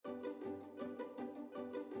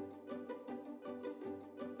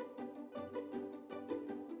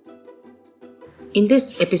In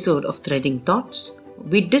this episode of Threading Thoughts,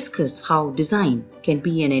 we discuss how design can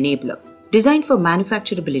be an enabler. Design for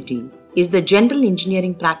manufacturability is the general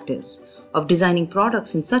engineering practice of designing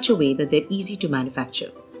products in such a way that they're easy to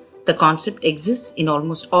manufacture. The concept exists in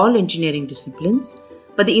almost all engineering disciplines,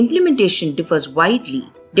 but the implementation differs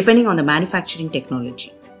widely depending on the manufacturing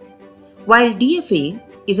technology. While DFA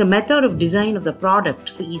is a method of design of the product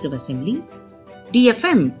for ease of assembly,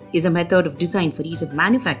 DFM is a method of design for ease of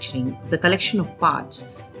manufacturing of the collection of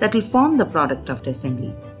parts that will form the product after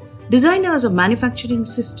assembly. Designers of manufacturing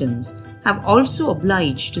systems have also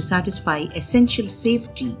obliged to satisfy essential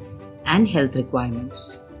safety and health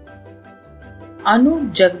requirements.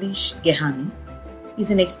 Anup Jagdish Gehani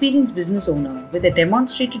is an experienced business owner with a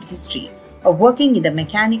demonstrated history of working in the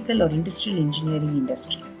mechanical or industrial engineering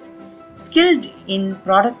industry. Skilled in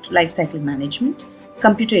product lifecycle management,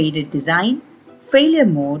 computer-aided design, failure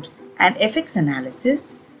mode and effects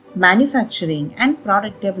analysis, manufacturing and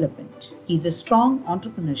product development. He is a strong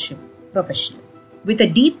entrepreneurship professional. With a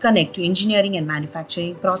deep connect to engineering and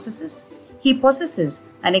manufacturing processes, he possesses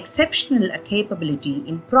an exceptional capability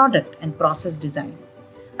in product and process design.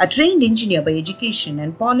 A trained engineer by education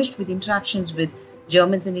and polished with interactions with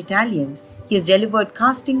Germans and Italians, he has delivered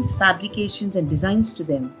castings, fabrications and designs to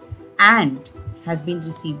them and has been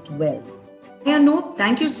received well. Hey Anup,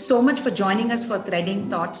 thank you so much for joining us for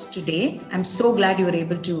Threading Thoughts today. I'm so glad you were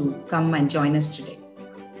able to come and join us today.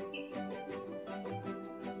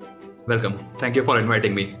 Welcome. Thank you for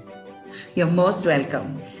inviting me. You're most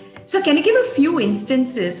welcome. So can you give a few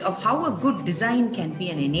instances of how a good design can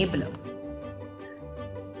be an enabler?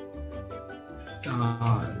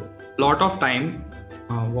 Lot of time,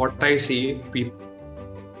 what I see, people,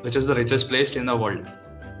 which is the richest place in the world.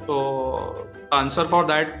 So answer for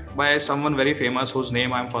that by someone very famous whose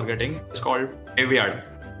name I'm forgetting. It's called Graveyard.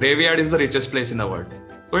 Graveyard is the richest place in the world.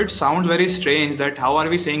 So it sounds very strange that how are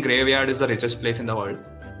we saying Graveyard is the richest place in the world?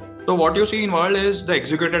 So what you see in world is the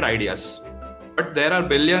executed ideas. But there are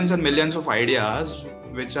billions and millions of ideas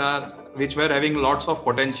which were having lots of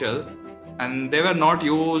potential and they were not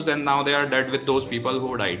used and now they are dead with those people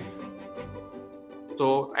who died.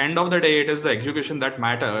 So end of the day, it is the execution that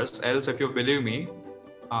matters. Else, if you believe me,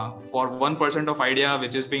 for 1% of idea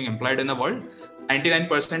which is being implied in the world,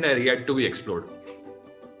 99% are yet to be explored.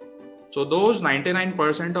 So those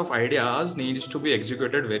 99% of ideas needs to be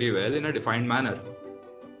executed very well in a defined manner.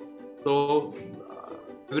 So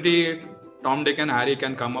every Tom, Dick and Harry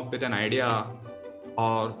can come up with an idea,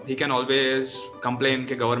 or he can always complain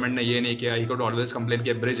कि government ने ये नहीं किया. He could always complain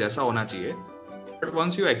कि bridge ऐसा होना चाहिए. But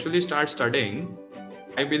once you actually start studying,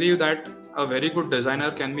 I believe that a very good designer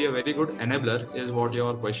can be a very good enabler is what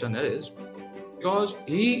your question is, because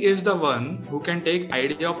he is the one who can take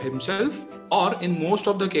idea of himself or in most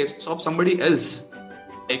of the cases of somebody else,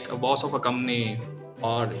 like a boss of a company,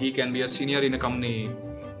 or he can be a senior in a company,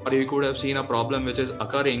 or he could have seen a problem which is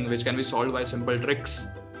occurring which can be solved by simple tricks.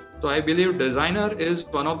 So I believe designer is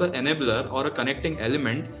one of the enabler or a connecting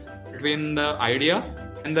element between the idea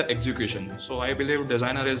and the execution. So I believe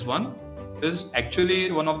designer is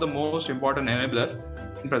actually one of the most important enabler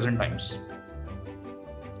in present times.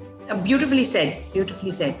 Beautifully said.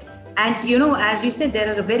 And as you said,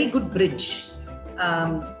 there are a very good bridge.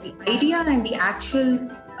 The idea and the actual,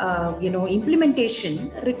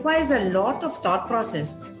 implementation requires a lot of thought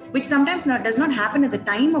process, which sometimes does not happen at the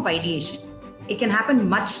time of ideation. It can happen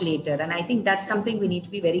much later. And I think that's something we need to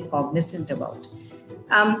be very cognizant about.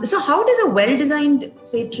 So how does a well-designed,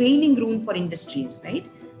 say, training room for industries, right,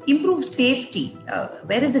 improve safety?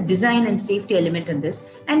 Where is the design and safety element in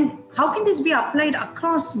this? And how can this be applied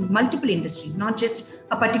across multiple industries, not just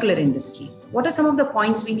a particular industry? What are some of the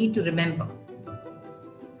points we need to remember?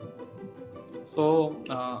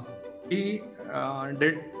 So we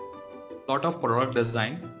did a lot of product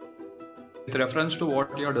design. With reference to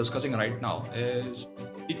what you're discussing right now, is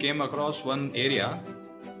we came across one area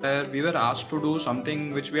where we were asked to do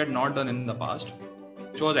something which we had not done in the past,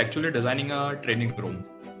 which was actually designing a training room.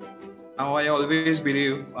 Now, I always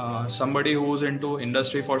believe somebody who's into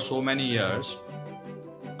industry for so many years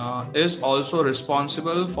is also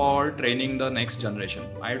responsible for training the next generation.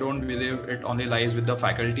 I don't believe it only lies with the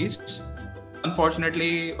faculties.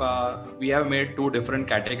 Unfortunately, we have made two different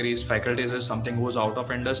categories. Faculties is something who's out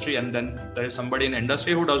of industry, and then there is somebody in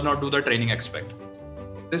industry who does not do the training aspect.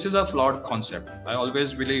 This is a flawed concept. I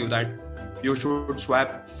always believe that you should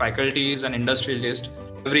swap faculties and industrialists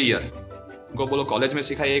every year. उनको बोलो college में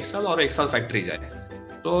सिखाए 1 साल और 1 साल factory जाए.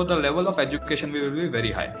 So the level of education will be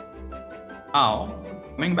very high. Now,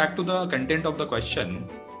 coming back to the content of the question,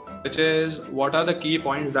 which is what are the key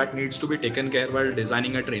points that needs to be taken care while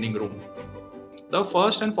designing a training room? The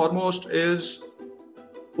first and foremost is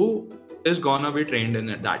who is gonna be trained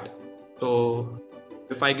in that. So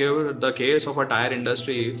if I give the case of a tire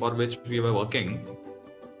industry for which we were working,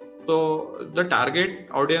 so the target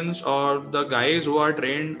audience or the guys who are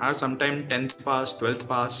trained are sometimes 10th pass, 12th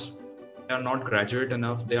pass. They are not graduate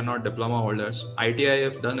enough. They are not diploma holders. ITI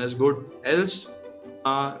if done is good. Else,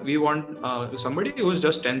 we want somebody who is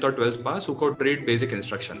just 10th or 12th pass who could read basic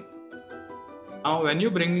instruction. Now, when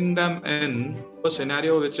you bring them in a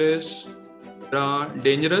scenario which is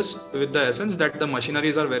dangerous with the essence that the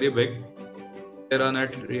machineries are very big, they run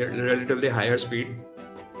at relatively higher speed.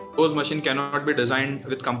 Those machines cannot be designed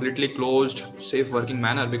with completely closed, safe working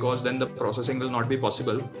manner because then the processing will not be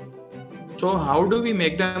possible. So how do we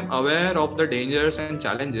make them aware of the dangers and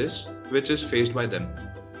challenges which is faced by them?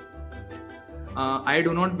 I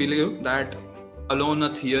do not believe that alone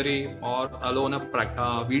a theory or alone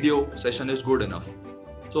a video session is good enough.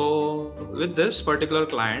 So with this particular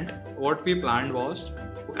client, what we planned was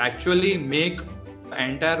to actually make the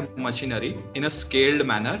entire machinery in a scaled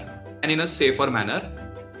manner and in a safer manner,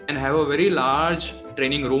 and have a very large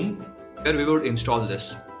training room where we would install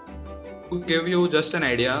this. To give you just an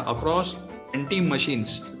idea, across 20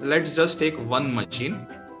 machines, let's just take one machine.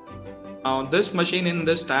 Now this machine in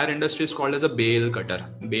this tire industry is called as a bale cutter.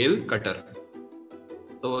 Bale cutter.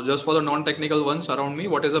 So just for the non-technical ones around me,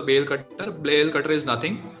 what is a bale cutter? Bale cutter is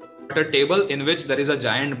nothing but a table in which there is a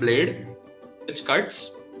giant blade which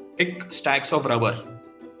cuts thick stacks of rubber.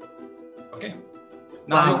 Okay.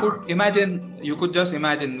 Now Wow. you could just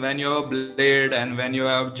imagine when you have a blade and when you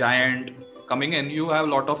have giant coming in, you have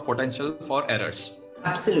a lot of potential for errors.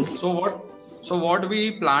 Absolutely. So what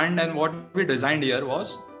we planned and what we designed here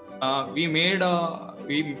was, we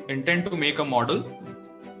intend to make a model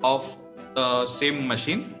of the same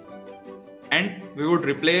machine, and we would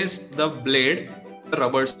replace the blade with a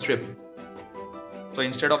rubber strip. So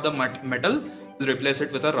instead of the metal, we'll replace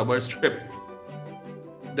it with a rubber strip.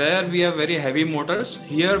 There we have very heavy motors.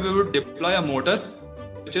 Here we would deploy a motor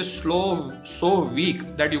which is so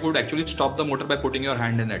weak that you could actually stop the motor by putting your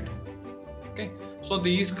hand in it. Okay, so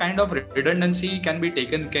these kind of redundancy can be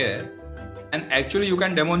taken care, and actually you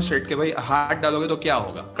can demonstrate कि भाई हाथ डालोगे तो क्या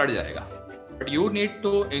होगा, cut जाएगा. But you need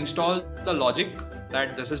to install the logic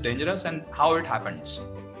that this is dangerous and how it happens.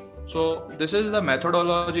 So this is the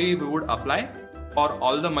methodology we would apply for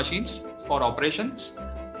all the machines for operations.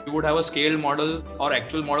 You would have a scale model or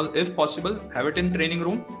actual model if possible, have it in training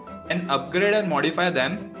room and upgrade and modify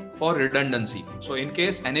them for redundancy. So in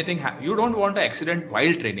case anything you don't want an accident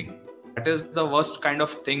while training. That is the worst kind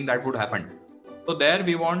of thing that would happen. So there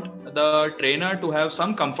we want the trainer to have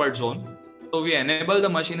some comfort zone. So we enable the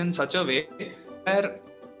machine in such a way where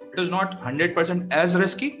it is not 100% as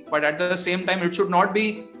risky, but at the same time it should not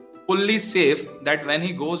be fully safe that when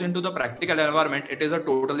he goes into the practical environment, it is a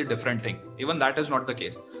totally different thing. Even that is not the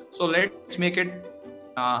case. So let's make it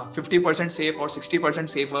 50% safe or 60%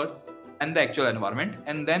 safer than the actual environment,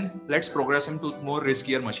 and then let's progress him to more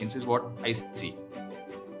riskier machines is what I see.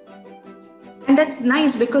 And that's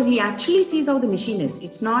nice because he actually sees how the machine is.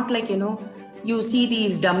 It's not like, you see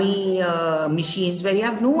these dummy machines where you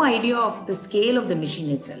have no idea of the scale of the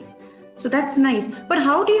machine itself. So that's nice. But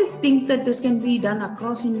how do you think that this can be done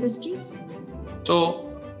across industries? So,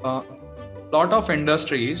 lot of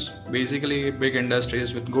industries, basically big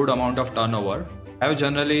industries with good amount of turnover, have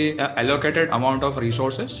generally allocated amount of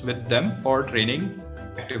resources with them for training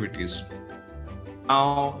activities.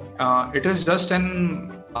 Now, it is just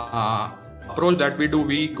an approach that we do.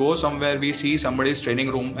 We go somewhere, we see somebody's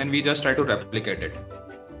training room, and we just try to replicate it.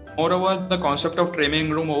 Moreover, the concept of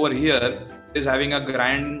training room over here is having a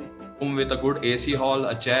grand room with a good AC hall,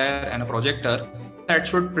 a chair, and a projector. That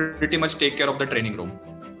should pretty much take care of the training room.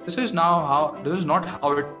 This is not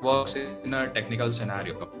how it works in a technical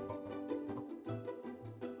scenario.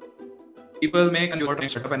 People make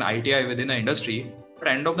and set up an ITI within the industry, but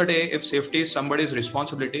at the end of the day, if safety is somebody's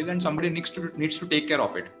responsibility, then somebody needs to take care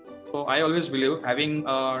of it. So I always believe having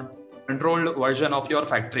a controlled version of your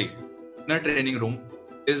factory in a training room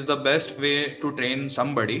is the best way to train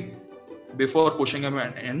somebody before pushing them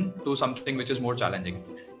into something which is more challenging.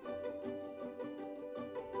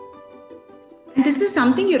 And this is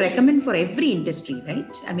something you recommend for every industry,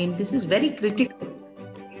 right? I mean, this is very critical.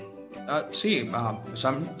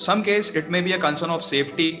 Some case it may be a concern of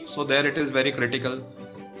safety, so there it is very critical.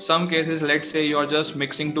 Some cases, let's say you are just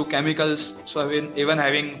mixing two chemicals, so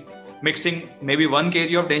even mixing maybe 1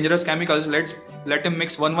 kg of dangerous chemicals, let him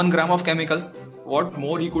mix 1 gram of chemical. What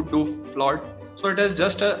more he could do flawed? So it is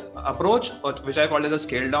just an approach, which I call as a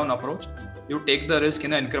scale down approach. You take the risk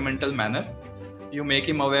in an incremental manner. You make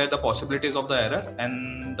him aware the possibilities of the error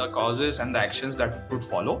and the causes and the actions that would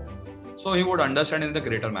follow. so he would understand in the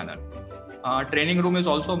greater manner. Training room is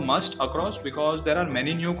also must across because there are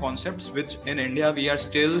many new concepts which in India we are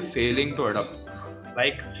still failing to adopt.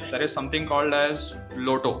 Like there is something called as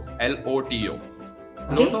LOTO, LOTO.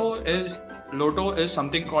 Okay. LOTO is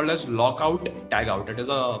something called as lockout tagout. It is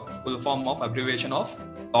a full form of abbreviation of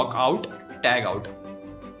lockout tagout.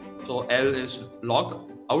 So L is lock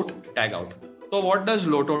out tagout. So what does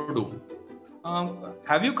LOTO do?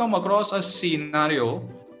 Have you come across a scenario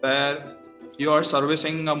where you are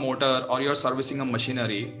servicing a motor or you're servicing a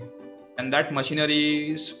machinery, and that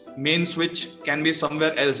machinery's main switch can be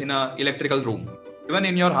somewhere else in an electrical room? Even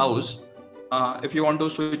in your house, if you want to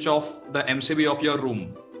switch off the MCB of your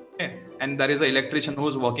room, okay, and there is an electrician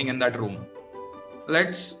who's working in that room.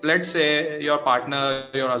 Let's say your partner,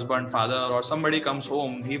 your husband, father, or somebody comes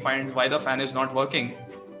home, he finds why the fan is not working.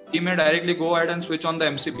 He may directly go ahead and switch on the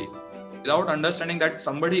MCB without understanding that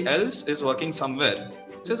somebody else is working somewhere.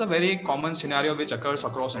 This is a very common scenario which occurs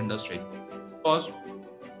across industry, because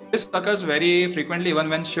this occurs very frequently even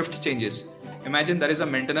when shift changes. Imagine there is a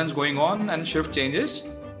maintenance going on and shift changes,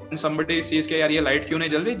 and somebody sees कि यार ये light क्यों नहीं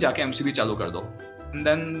जल रही, जाके MCB चालू कर दो. And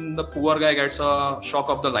then the poor guy gets a shock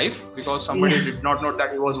of the life because somebody did not know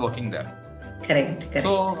that he was working there. Correct.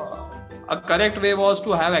 So a correct way was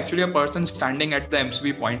to have actually a person standing at the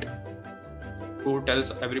MCB point who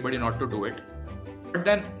tells everybody not to do it. But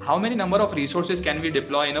then how many number of resources can we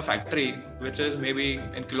deploy in a factory which is maybe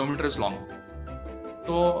in kilometers long?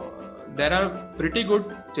 So there are pretty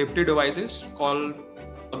good safety devices called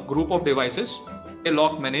a group of devices. They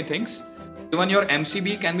lock many things. Even your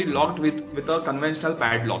MCB can be locked with a conventional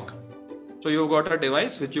padlock. So you've got a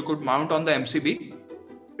device which you could mount on the MCB.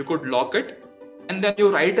 You could lock it, and then you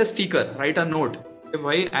write a sticker, write a note.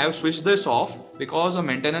 I have switched this off because a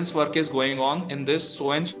maintenance work is going on in this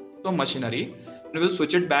so and so machinery, and we'll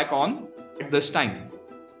switch it back on at this time.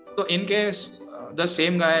 So in case the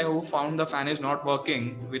same guy who found the fan is not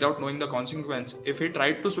working without knowing the consequence, if he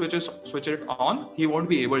tried to switch it on, he won't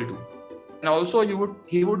be able to. And also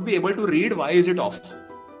he would be able to read why is it off.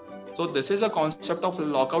 So this is a concept of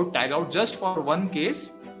lockout tagout just for one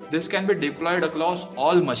case. This can be deployed across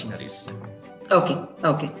all machineries.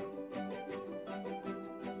 Okay.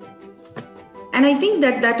 And I think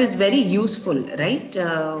that is very useful, right?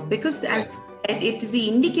 Because as it is the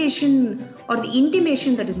indication or the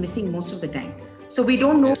intimation that is missing most of the time. So we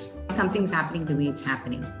don't know something's happening the way it's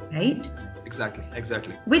happening, right?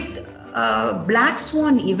 Exactly. With Black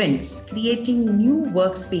Swan events creating new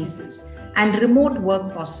workspaces and remote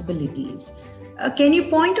work possibilities, can you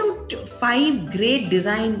point out 5 great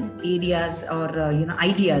design areas or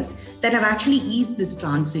ideas that have actually eased this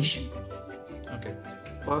transition? Okay.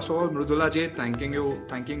 First of all, Mrudula ji, thanking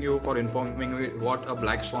you for informing me what a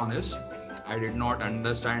Black Swan is. I did not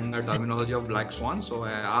understand the terminology of Black Swan, so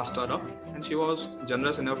I asked her up, and she was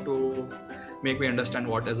generous enough to make me understand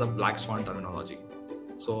what is a Black Swan terminology.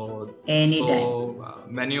 So many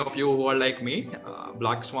of you who are like me,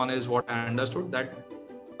 Black Swan is what I understood, that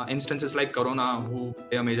instances like Corona who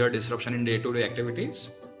play a major disruption in day-to-day activities,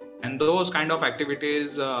 and those kind of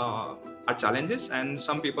activities are challenges, and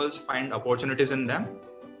some people find opportunities in them.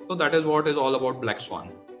 So that is what is all about Black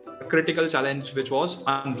Swan. A critical challenge which was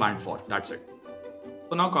unplanned for. That's it.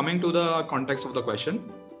 So now coming to the context of the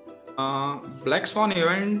question, Black Swan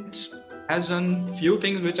events has done few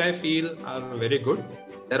things which I feel are very good.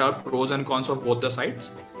 There are pros and cons of both the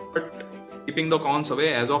sides, but keeping the cons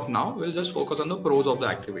away as of now, we'll just focus on the pros of the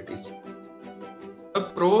activities. The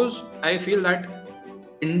pros, I feel that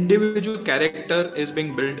individual character is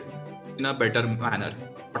being built in a better manner.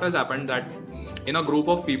 What has happened that in a group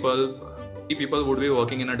of people, 3 people would be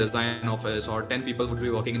working in a design office or 10 people would be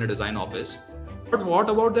working in a design office. But what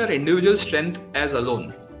about their individual strength as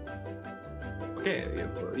alone? Okay,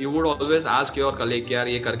 you would always ask your colleague,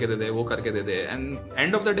 yaar ye karke de de, wo karke de de, and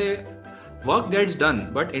end of the day, work gets done,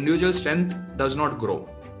 but individual strength does not grow.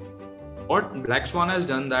 What Black Swan has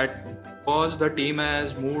done that was the team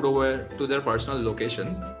has moved over to their personal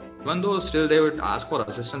location, even though still they would ask for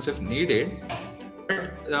assistance if needed.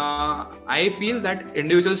 But I feel that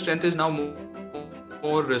individual strength is now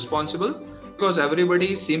more responsible because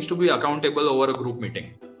everybody seems to be accountable over a group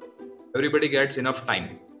meeting. Everybody gets enough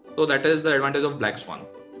time. So that is the advantage of Black Swan.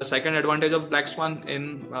 The second advantage of Black Swan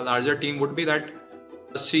in a larger team would be that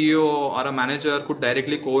a CEO or a manager could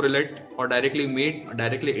directly correlate or directly meet, or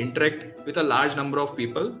directly interact with a large number of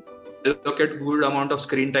people, allocate good amount of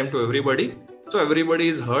screen time to everybody. So everybody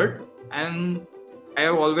is heard, and I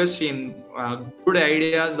have always seen good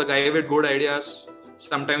ideas, the guy with good ideas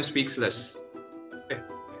sometimes speaks less. Okay.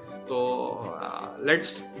 So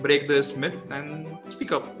let's break this myth and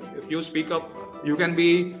speak up. If you speak up, you can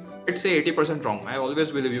be let's say 80% wrong. I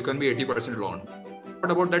always believe you can be 80% wrong.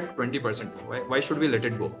 What about that 20%? Why should we let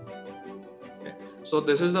it go? Okay. So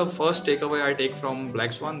this is the first takeaway I take from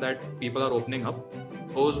Black Swan, that people are opening up.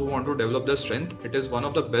 Those who want to develop their strength, it is one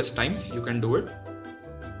of the best time you can do it.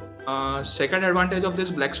 Second advantage of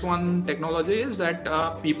this Black Swan technology is that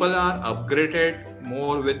people are upgraded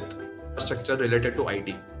more with structure related to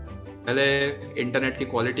IT. पहले internet की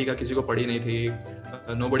quality का किसी को पड़ी नहीं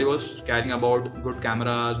थी. Nobody was caring about good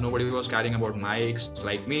cameras, nobody was caring about mics.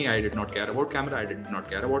 Like me, I did not care about camera, I did not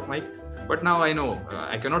care about mic. But now I know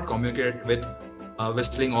I cannot communicate with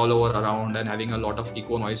whistling all over around and having a lot of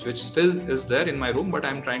echo noise, which still is there in my room, but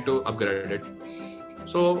I'm trying to upgrade it.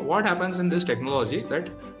 So what happens in this technology, that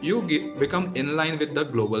you become in line with the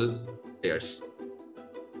global players.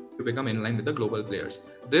 You become in line with the global players.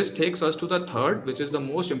 This takes us to the third, which is the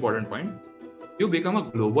most important point. You become a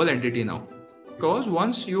global entity now. Because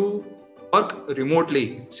once you work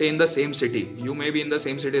remotely, say in the same city, you may be in the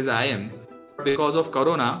same city as I am, but because of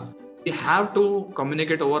Corona, we have to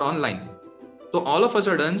communicate over online. So all of a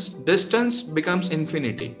sudden, distance becomes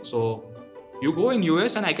infinity. So you go in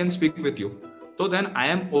US and I can speak with you. So then I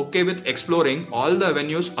am okay with exploring all the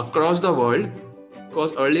avenues across the world,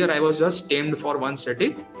 because earlier I was just aimed for one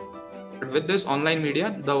city. But with this online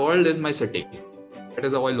media, the world is my city. That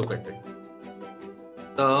is how I look at it.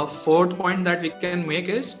 The fourth point that we can make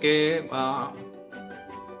is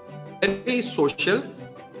very social.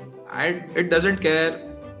 It doesn't care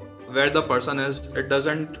where the person is. It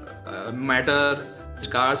doesn't matter which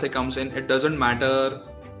car he comes in. It doesn't matter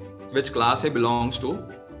which class he belongs to.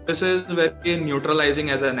 This is very neutralizing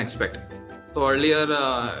as an aspect. So earlier,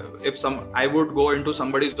 if I would go into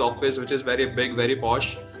somebody's office which is very big, very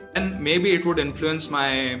posh, and maybe it would influence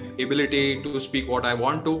my ability to speak what I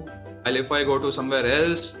want to. While if I go to somewhere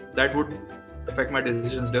else, that would affect my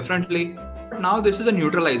decisions differently. But now this is a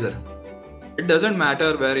neutralizer. It doesn't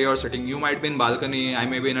matter where you're sitting. You might be in balcony, I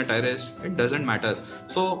may be in a terrace. It doesn't matter.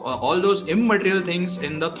 So all those immaterial things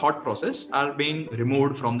in the thought process are being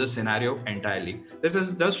removed from the scenario entirely. This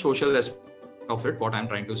is the social aspect of it, what I'm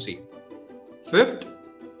trying to see. Fifth,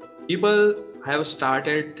 people have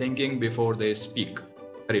started thinking before they speak.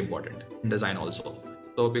 Very important in design also.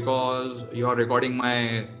 So because you're recording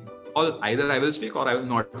my call, either I will speak or I will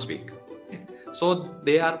not speak. So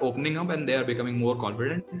they are opening up and they are becoming more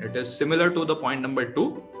confident. It is similar to the point number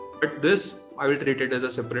 2, but this I will treat it as a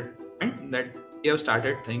separate point, that we have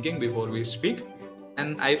started thinking before we speak,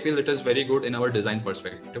 and I feel it is very good in our design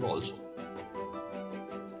perspective also.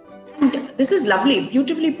 And this is lovely,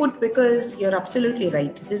 beautifully put, because you're absolutely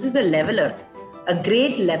right. This is a leveler, a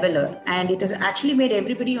great leveler, and it has actually made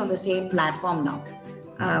everybody on the same platform now.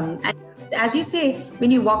 And as you say, when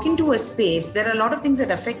you walk into a space, there are a lot of things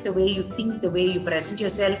that affect the way you think, the way you present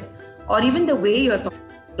yourself, or even the way you're talking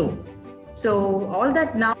to. So all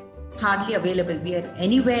that now is hardly available. We are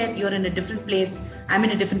anywhere, you're in a different place, I'm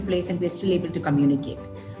in a different place, and we're still able to communicate.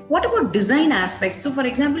 What about design aspects? So for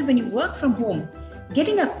example, when you work from home,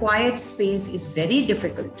 getting a quiet space is very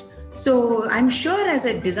difficult. So I'm sure as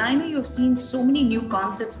a designer, you've seen so many new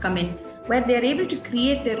concepts come in where they're able to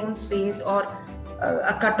create their own space, or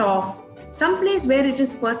a cutoff, some place where it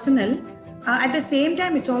is personal. At the same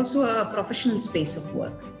time, it's also a professional space of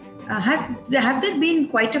work. Have there been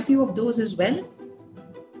quite a few of those as well?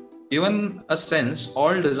 Given a sense,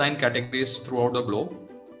 all design categories throughout the globe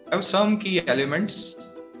have some key elements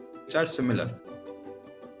which are similar.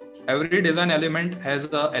 Every design element has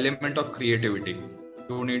an element of creativity.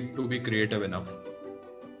 You need to be creative enough.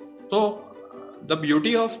 So the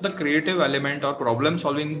beauty of the creative element or problem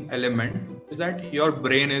solving element is that your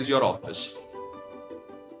brain is your office.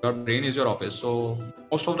 Your brain is your office. So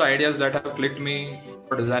most of the ideas that have clicked me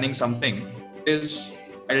for designing something is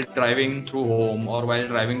while driving through home or while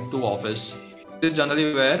driving to office. This is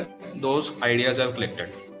generally where those ideas have clicked.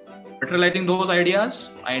 Materializing those ideas,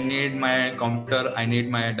 I need my computer, I need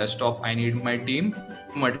my desktop, I need my team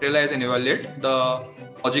to materialize and evaluate the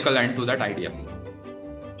logical end to that idea.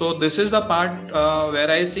 So this is the part where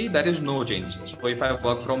I see there is no change. So if I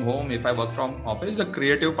work from home, if I work from office, the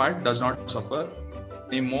creative part does not suffer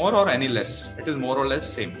any more or any less. It is more or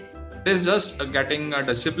less same. It is just getting a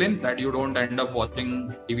discipline that you don't end up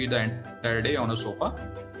watching TV the entire day on a sofa.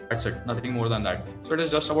 That's it, nothing more than that. So it is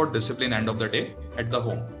just about discipline end of the day at the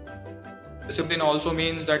home. Discipline also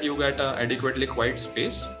means that you get adequately quiet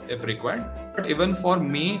space if required. But even for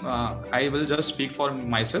me, I will just speak for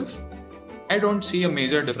myself. I don't see a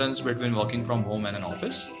major difference between working from home and an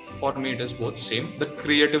office. For me, it is both same, the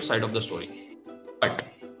creative side of the story. But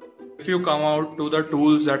if you come out to the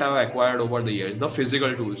tools that I've acquired over the years, the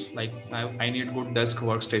physical tools, like I need good desk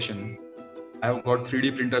workstation, I have got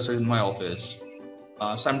 3D printers in my office.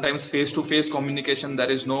 Sometimes face-to-face communication, there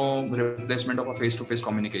is no replacement of a face-to-face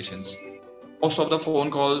communications. Most of the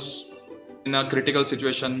phone calls in a critical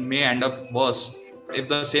situation may end up worse. If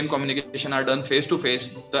the same communication are done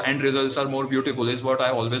face-to-face, the end results are more beautiful, is what I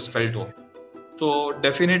always felt of. So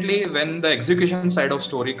definitely when the execution side of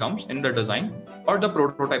story comes in the design or the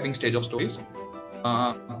prototyping stage of stories,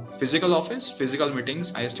 physical office, physical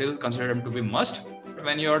meetings, I still consider them to be must.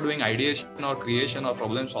 When you are doing ideation or creation or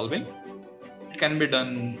problem solving, it can be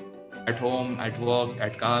done at home, at work,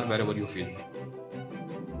 at car, wherever you feel.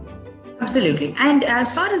 Absolutely. And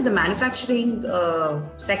as far as the manufacturing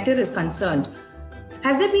sector is concerned,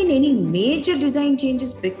 has there been any major design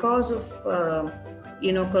changes because of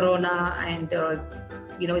Corona, and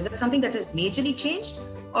is that something that has majorly changed,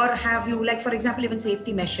 or have you, like for example, even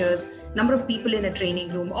safety measures, number of people in a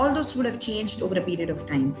training room, all those would have changed over a period of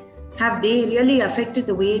time? Have they really affected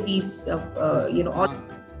the way these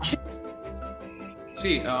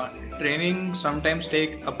training sometimes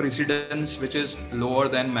take a precedence which is lower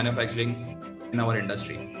than manufacturing in our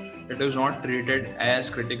industry. It is not treated as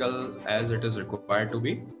critical as it is required to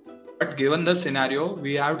be. But given the scenario,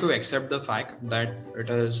 we have to accept the fact that it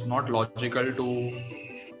is not logical to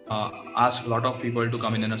ask a lot of people to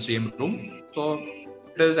come in a same room. So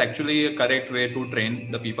it is actually a correct way to train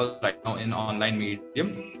the people right now in online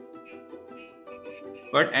medium.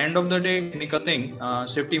 But end of the day, technical thing,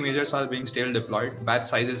 safety measures are being still deployed. Batch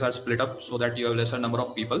sizes are split up so that you have lesser number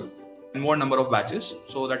of people and more number of batches,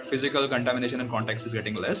 so that physical contamination and context is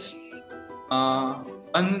getting less.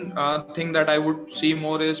 One thing that I would see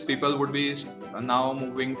more is people would be now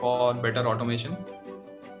moving for better automation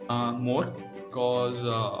more, because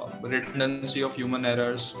redundancy of human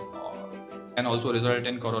errors can also result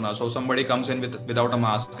in corona. So somebody comes in without a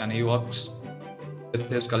mask and he works with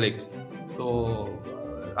his colleague. So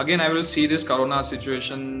again, I will see this corona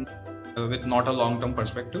situation with not a long-term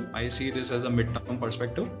perspective. I see this as a mid-term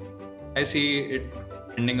perspective. I see it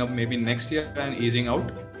ending up maybe next year and easing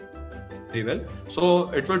out very well. So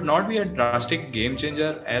it would not be a drastic game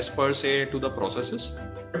changer as per se to the processes,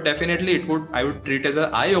 but definitely I would treat as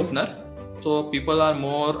an eye-opener. So people are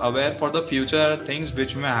more aware for the future things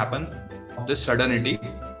which may happen of this suddenity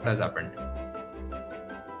that has happened.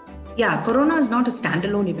 Yeah, Corona is not a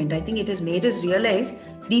standalone event. I think it has made us realize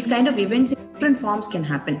these kind of events in different forms can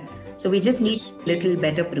happen. So we just need a little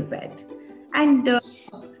better prepared. And,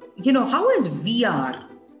 how has VR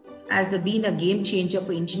been a game changer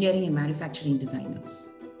for engineering and manufacturing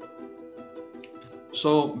designers?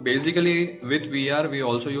 So basically with VR, we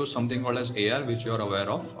also use something called as AR, which you are aware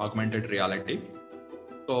of, augmented reality.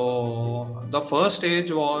 So the first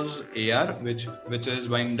stage was AR, which is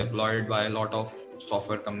being deployed by a lot of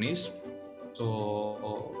software companies.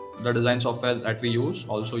 So the design software that we use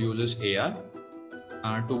also uses AR.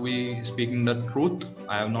 To be speaking the truth,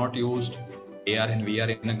 I have not used AR and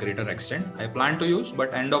VR in a greater extent. I plan to use,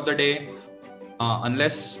 but end of the day,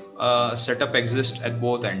 unless setup exists at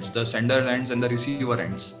both ends, the sender ends and the receiver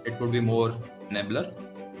ends, it would be more enabler.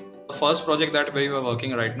 The first project that we were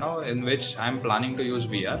working right now, in which I'm planning to use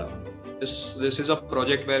VR, this is a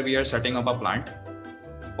project where we are setting up a plant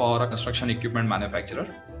for a construction equipment manufacturer.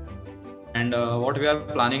 And what we are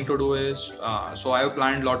planning to do is, so I have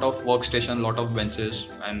planned a lot of workstation, lot of benches,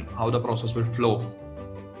 and how the process will flow.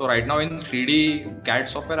 So right now in 3D CAD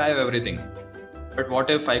software, I have everything. But what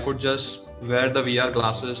if I could just wear the VR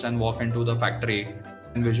glasses and walk into the factory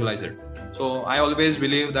and visualize it? So I always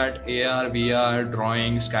believe that AR, VR,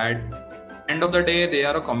 drawings, CAD, end of the day, they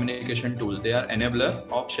are a communication tool. They are enabler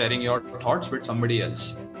of sharing your thoughts with somebody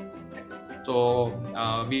else. So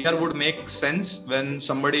VR would make sense when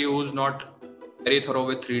somebody who's not very thorough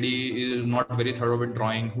with 3D, is not very thorough with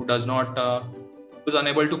drawing, who's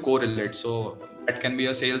unable to correlate. So that can be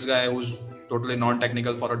a sales guy who's totally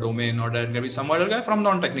non-technical for a domain, or that can be some other guy from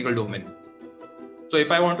non-technical domain. So if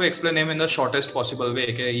I want to explain him in the shortest possible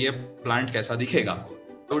way, कि ये plant कैसा दिखेगा,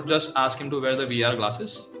 I would just ask him to wear the VR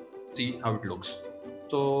glasses, see how it looks.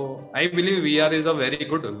 So I believe VR is a very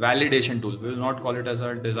good validation tool. We will not call it as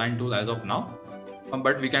a design tool as of now,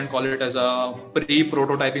 but we can call it as a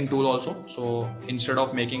pre-prototyping tool also. So instead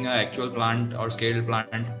of making an actual plant or scaled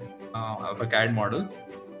plant of a CAD model,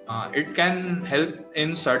 it can help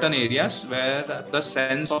in certain areas where the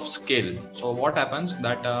sense of scale. So what happens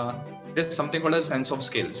that there is something called a sense of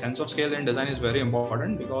scale. Sense of scale in design is very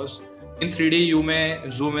important, because in 3D you may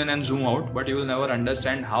zoom in and zoom out, but you will never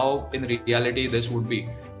understand how in reality this would be.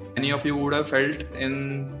 Many of you would have felt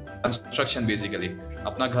in construction basically.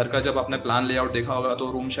 अपना घर का जब आपने plan layout देखा होगा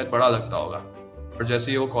तो room शायद बड़ा लगता होगा, और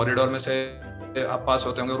जैसे ही वो कॉरिडोर में से आप पास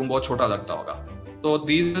होते होंगे रूम बहुत छोटा लगता होगा. So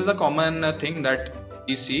these is a common thing that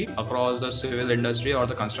we see across the civil industry or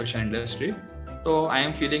the construction industry. So I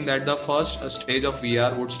am feeling that the first stage of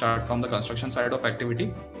VR would start from the construction side of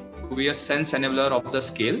activity to be a sense enabler of the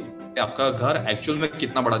scale कि आपका घर actual में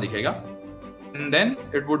कितना बड़ा दिखेगा, and then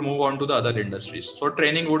it would move on to the other industries. So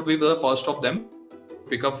training would be the first of them to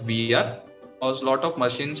pick up VR, because a lot of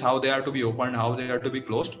machines, how they are to be opened, how they are to be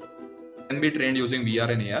closed, can be trained using VR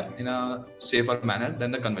and AR in a safer manner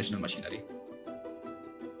than the conventional machinery.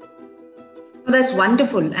 Oh, that's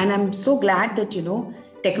wonderful. And I'm so glad that,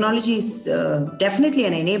 technology is definitely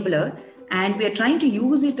an enabler, and we are trying to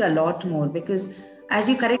use it a lot more because, as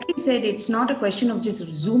you correctly said, it's not a question of just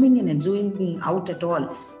zooming in and zooming out at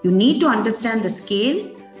all. You need to understand the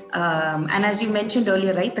scale. And as you mentioned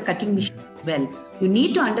earlier, right, the cutting machine as well. You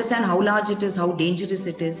need to understand how large it is, how dangerous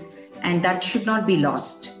it is, and that should not be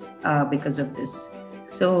lost because of this.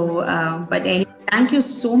 So, but anyway, thank you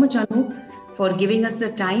so much, Anup, for giving us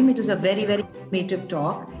the time. It was a very, very informative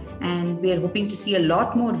talk, and we are hoping to see a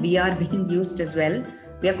lot more VR being used as well.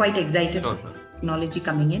 We are quite excited for technology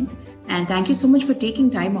coming in, and thank you so much for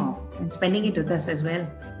taking time off and spending it with us as well.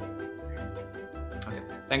 Okay,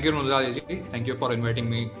 thank you, Nurja ji. Thank you for inviting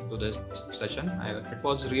me to this session. It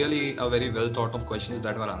was really a very well thought of questions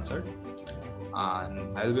that were answered,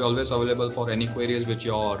 and I will be always available for any queries which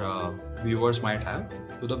your viewers might have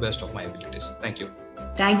to the best of my abilities. Thank you.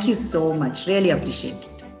 Thank you so much. Really appreciate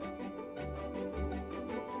it.